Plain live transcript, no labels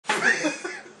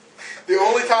The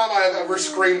only time I have ever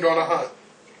screamed on a hunt.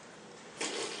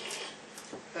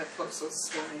 That place was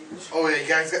strange. Oh yeah, you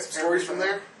guys got some stories from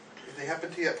there? Did they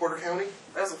happen to you at Porter County?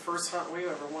 That was the first hunt we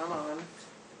ever went on.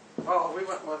 Oh,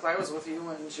 I was with you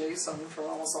and Jason for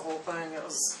almost the whole thing.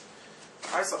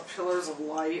 I saw pillars of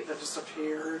light that just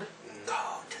appeared.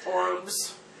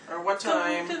 Orbs. Or one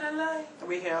time,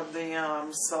 we had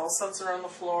the cell sensor on the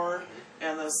floor,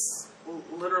 and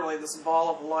literally this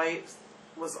ball of light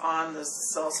was on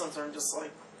this cell sensor and just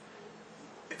like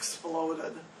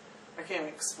exploded. I can't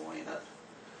even explain it.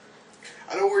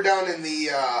 I know we're down in the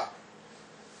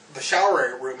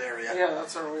shower room area. Yeah,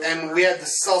 that's where we were. And we had the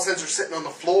cell sensor sitting on the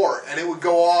floor, and it would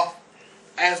go off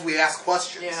as we asked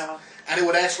questions. Yeah. And it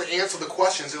would actually answer the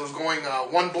questions. It was going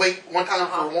one blink, one time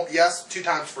for yes, 2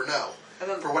 times for no. And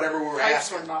then for whatever we were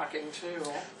pipes asking. Were knocking too.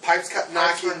 Pipes kept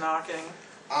knocking. Pipes were knocking.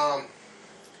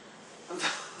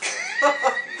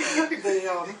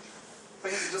 The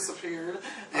things disappeared.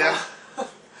 Yeah. A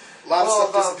lot of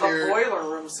stuff disappeared. The boiler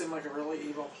room seemed like a really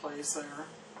evil place there.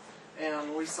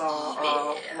 And we saw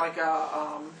like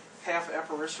a half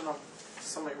apparition of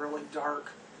somebody really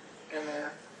dark in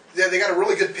there. Yeah, they got a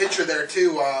really good picture there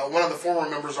too. One of the former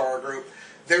members of our group,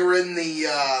 they were in the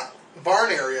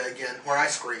barn area again where I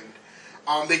screamed.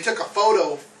 They took a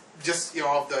photo just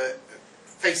of the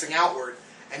facing outward,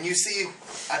 and you see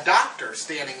a doctor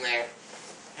standing there.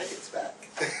 Hey, it's back.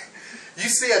 You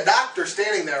see a doctor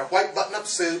standing there, white button-up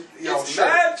suit, it's shirt.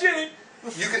 magic.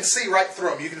 You can see right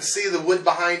through him. You can see the wood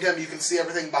behind him. You can see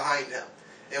everything behind him.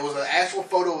 It was an actual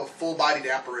photo of a full-bodied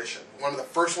apparition. One of the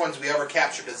first ones we ever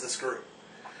captured as this group.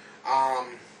 I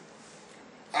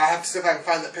have to see if I can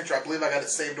find that picture. I believe I got it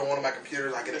saved on one of my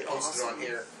computers. I get it posted on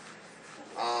here.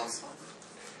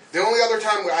 The only other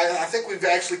time, I think we've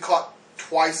actually caught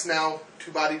twice now,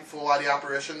 full-body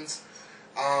apparitions.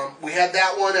 We had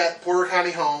that one at Porter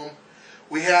County Home.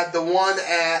 We had the one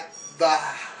at the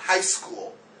high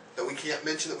school that we can't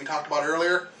mention that we talked about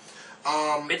earlier.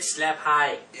 Bitch slap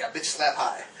high. Yeah, bitch slap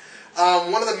high.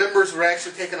 One of the members were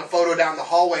actually taking a photo down the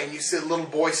hallway, and you see a little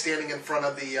boy standing in front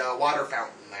of the water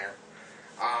fountain there.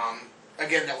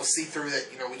 Again, that was see-through that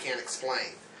we can't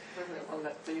explain. On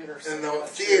that theater. And the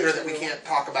theater that we can't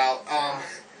talk about.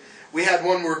 We had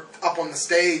one where up on the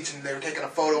stage, and they were taking a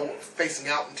photo facing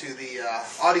out into the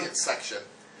audience section.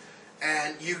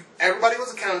 And everybody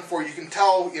was accounted for. You can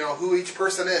tell, who each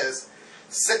person is.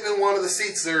 Sitting in one of the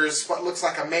seats, there's what looks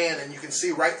like a man, and you can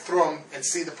see right through him and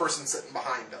see the person sitting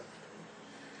behind him.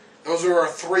 Those are our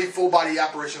 3 full-body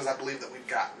apparitions, I believe, that we've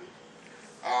gotten.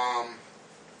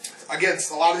 Again,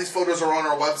 a lot of these photos are on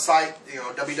our website,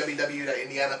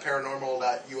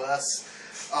 www.indianaparanormal.us.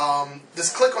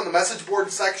 Just click on the message board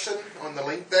section on the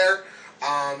link there.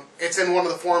 It's in one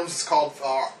of the forums. It's called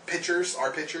Pictures,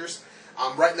 Our Pictures.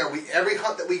 Right in there, every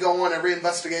hunt that we go on, every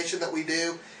investigation that we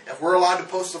do, if we're allowed to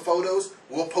post the photos,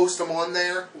 we'll post them on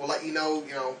there. We'll let you know,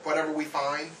 whatever we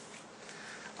find.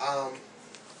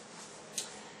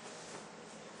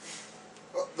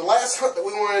 The last hunt that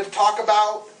we wanted to talk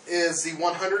about is the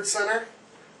 100 Center.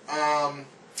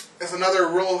 It's another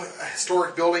real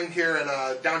historic building here in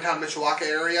downtown Mishawaka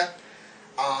area.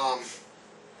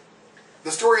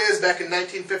 The story is back in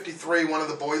 1953, one of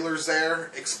the boilers there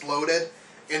exploded,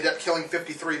 ended up killing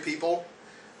 53 people.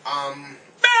 Bam!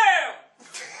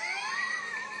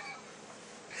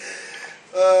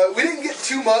 We didn't get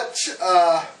too much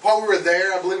while we were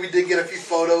there. I believe we did get a few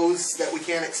photos that we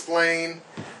can't explain.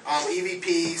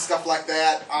 EVP, stuff like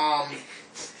that.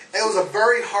 It was a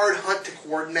very hard hunt to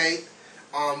coordinate.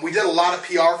 We did a lot of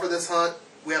PR for this hunt.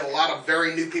 We had a lot of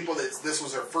very new people that this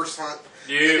was their first hunt.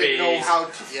 They didn't know how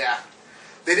to,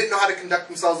 they didn't know how to conduct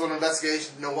themselves on an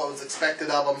investigation, know what was expected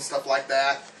of them, stuff like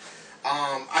that.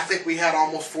 I think we had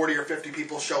almost 40 or 50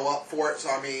 people show up for it. So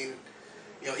I mean,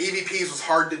 EVPs was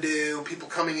hard to do. People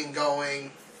coming and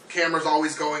going, cameras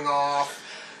always going off.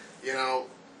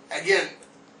 Again,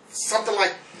 something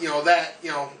like that.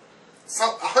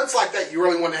 Hunts like that, you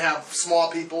really want to have small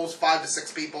peoples, 5 to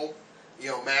 6 people,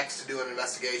 max to do an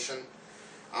investigation.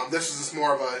 This was just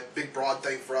more of a big, broad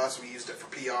thing for us. We used it for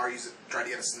PR, used it to try to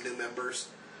get us some new members.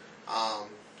 I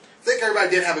think everybody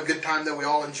did have a good time, though. We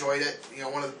all enjoyed it.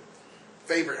 One of the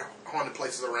favorite haunted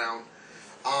places around.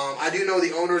 I do know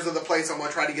the owners of the place. I'm going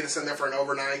to try to get us in there for an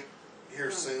overnight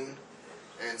here soon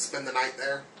and spend the night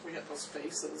there. We got those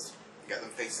faces. You got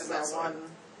them faces in that outside.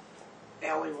 one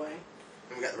alleyway.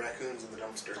 And we got the raccoons in the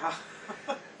dumpster.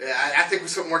 Yeah, I think we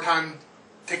spent more time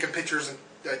taking pictures and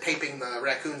taping the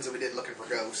raccoons than we did looking for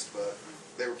ghosts, but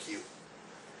they were cute.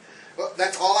 Well,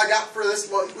 that's all I got for this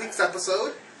week's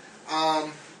episode.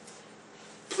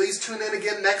 Please tune in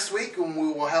again next week, and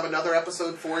we will have another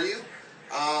episode for you.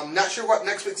 Not sure what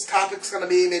next week's topic's going to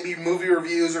be. Maybe movie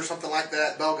reviews or something like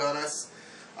that. Bell Gunnis.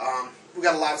 We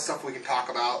got a lot of stuff we can talk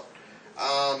about.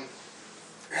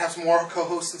 Have some more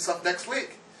co-hosts and stuff next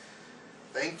week.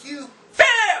 Thank you.